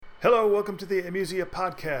Hello, welcome to the Amusia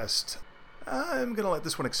podcast. I'm going to let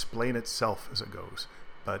this one explain itself as it goes,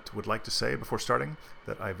 but would like to say before starting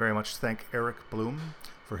that I very much thank Eric Bloom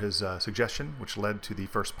for his suggestion, which led to the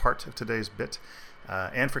first part of today's bit,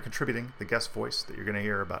 and for contributing the guest voice that you're going to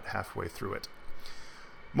hear about halfway through it.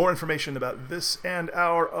 More information about this and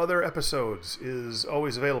our other episodes is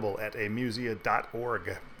always available at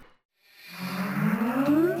amusia.org.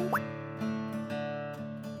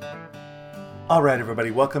 All right,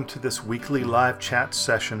 everybody, welcome to this weekly live chat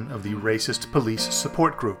session of the Racist Police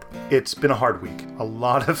Support Group. It's been a hard week. A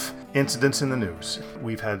lot of incidents in the news.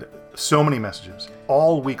 We've had so many messages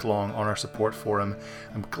all week long on our support forum.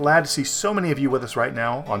 I'm glad to see so many of you with us right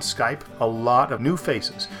now on Skype, a lot of new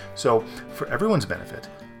faces. So for everyone's benefit,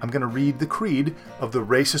 I'm going to read the creed of the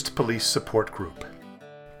Racist Police Support Group.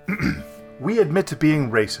 We admit to being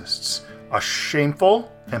racists, a shameful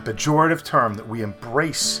and pejorative term that we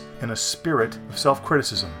embrace in a spirit of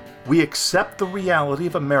self-criticism. We accept the reality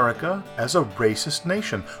of America as a racist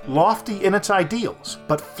nation, lofty in its ideals,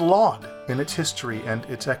 but flawed in its history and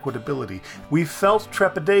its equitability. We've felt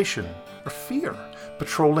trepidation or fear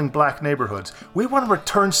patrolling black neighborhoods. We want to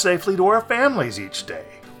return safely to our families each day.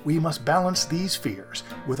 We must balance these fears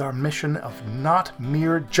with our mission of not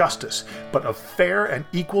mere justice, but of fair and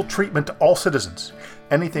equal treatment to all citizens.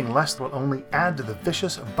 Anything less will only add to the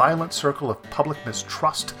vicious, violent circle of public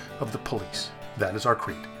mistrust of the police. That is our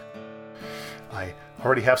creed. I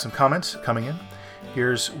already have some comments coming in.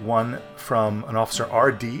 Here's one from an officer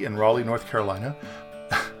RD in Raleigh, North Carolina.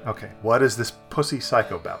 Okay, what is this pussy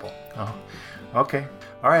psychobabble? Oh, okay.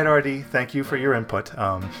 All right, RD, thank you for your input.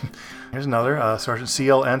 Here's another, Sergeant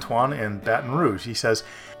C.L. Antoine in Baton Rouge. He says,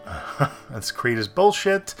 this creed is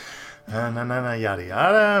bullshit, yada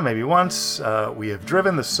yada. Maybe once we have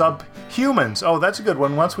driven the subhumans. Oh, that's a good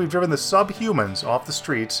one. Once we've driven the subhumans off the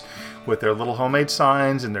streets with their little homemade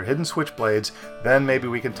signs and their hidden switchblades, then maybe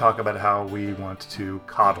we can talk about how we want to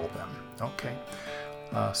coddle them. Okay.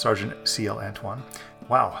 Sergeant C.L. Antoine.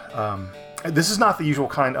 Wow. This is not the usual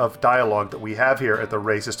kind of dialogue that we have here at the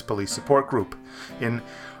Racist Police Support Group. In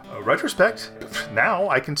retrospect, now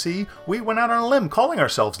I can see we went out on a limb calling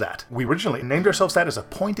ourselves that. We originally named ourselves that as a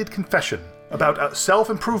pointed confession about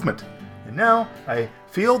self-improvement. And now I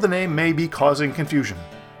feel the name may be causing confusion.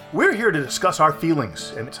 We're here to discuss our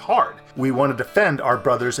feelings, and it's hard. We want to defend our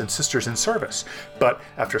brothers and sisters in service. But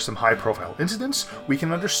after some high-profile incidents, we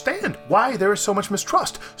can understand why there is so much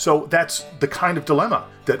mistrust. So that's the kind of dilemma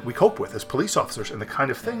that we cope with as police officers and the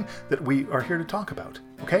kind of thing that we are here to talk about.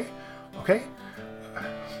 Okay? Okay?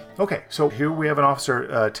 Okay, so here we have an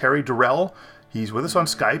officer, Terry Durrell. He's with us on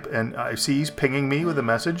Skype, and I see he's pinging me with a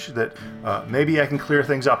message that maybe I can clear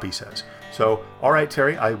things up, he says. So, all right,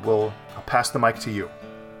 Terry, I'll pass the mic to you.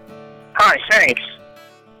 Hi, thanks.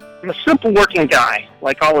 I'm a simple working guy,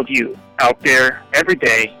 like all of you, out there every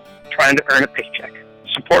day trying to earn a paycheck,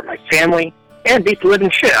 support my family, and beat the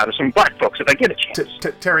living shit out of some black folks if I get a chance.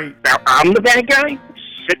 Terry... Now, I'm the bad guy?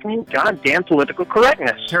 Sickening goddamn political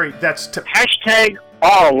correctness. Terry, that's... Hashtag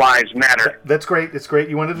all lives matter. That's great. It's great.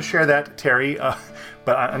 You wanted to share that, Terry.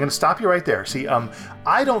 But I'm going to stop you right there. See,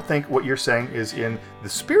 I don't think what you're saying is in the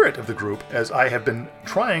spirit of the group, as I have been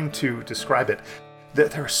trying to describe it.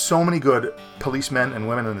 That there are so many good policemen and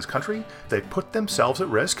women in this country. They put themselves at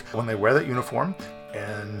risk when they wear that uniform,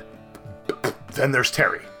 and then there's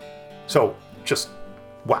Terry. So, just,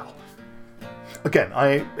 wow. Again,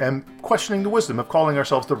 I am questioning the wisdom of calling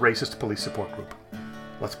ourselves the Racist Police Support Group.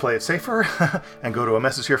 Let's play it safer and go to a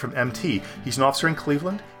message here from MT. He's an officer in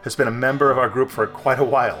Cleveland, has been a member of our group for quite a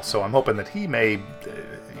while, so I'm hoping that he may,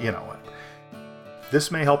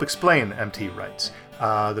 This may help explain, MT writes.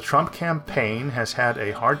 The Trump campaign has had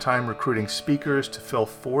a hard time recruiting speakers to fill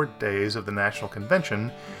 4 days of the national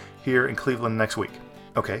convention here in Cleveland next week.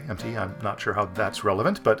 Okay, MT, I'm not sure how that's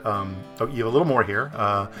relevant, but you have a little more here.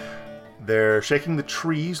 They're shaking the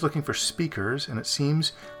trees looking for speakers, and it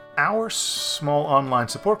seems our small online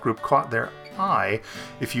support group caught their eye.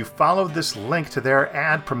 If you follow this link to their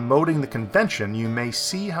ad promoting the convention, you may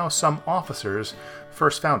see how some officers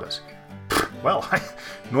first found us. Well,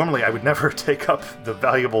 normally I would never take up the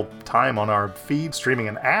valuable time on our feed streaming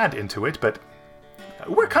an ad into it, but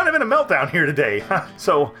we're kind of in a meltdown here today.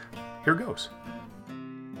 So, here goes.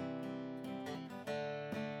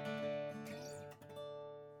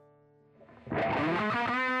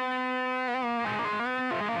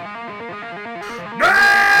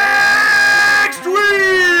 Next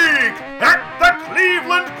week at the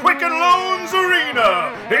Cleveland Quicken Loans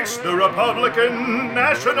Arena, it's the Republican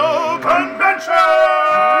National Convention!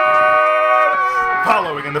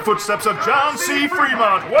 Following in the footsteps of John C.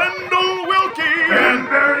 Fremont, Wendell Willkie, and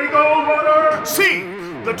Barry Goldwater, see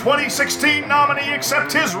the 2016 nominee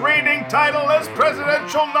accepts his reigning title as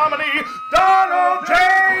presidential nominee, Donald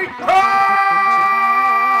J. Trump!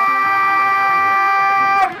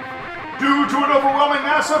 Due to an overwhelming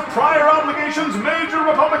mass of prior obligations, major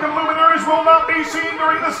Republican luminaries will not be seen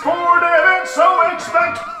during this four-day event, so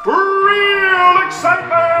expect real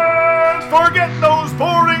excitement! Forget those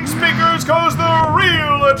boring speakers, cause the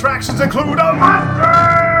real attractions include a hot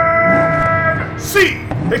drag! C.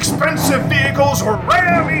 Expensive vehicles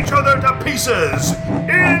ram each other to pieces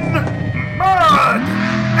in mud!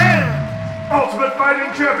 And Ultimate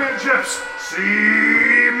Fighting Championships!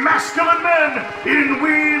 See masculine men in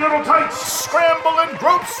wee little tights scramble and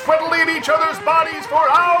grope sweatily at each other's bodies for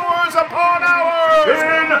hours upon hours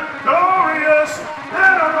in glorious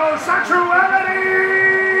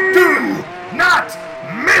heterosexuality! Do not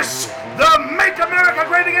miss the Make America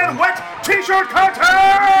Great Again wet t-shirt contest!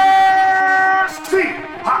 See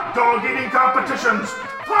hot dog eating competitions,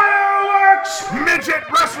 fireworks, midget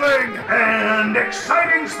wrestling, and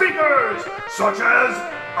exciting speakers such as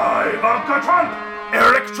Ivanka Trump,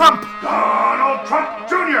 Eric Trump, Donald Trump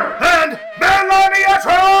Jr., and Melania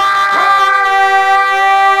Trump!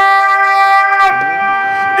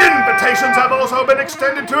 Invitations have also been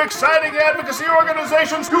extended to exciting advocacy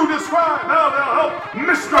organizations to describe how they'll help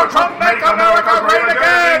Mr. Trump make America great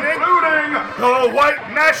again, including the White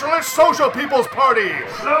Nationalist Social People's Party,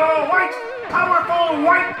 the White Powerful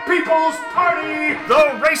White People's Party,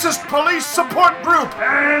 the Racist Police Support Group,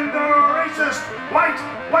 and the Racist White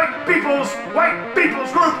People's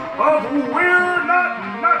Group of We're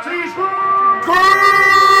Not Nazis Group!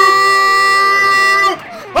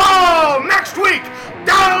 All next week,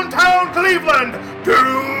 downtown Cleveland.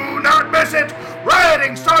 Do not miss it.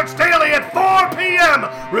 Rioting starts daily at 4 p.m.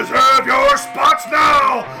 Reserve your spots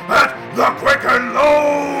now at the Quicken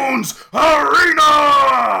Loans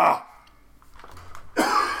Arena!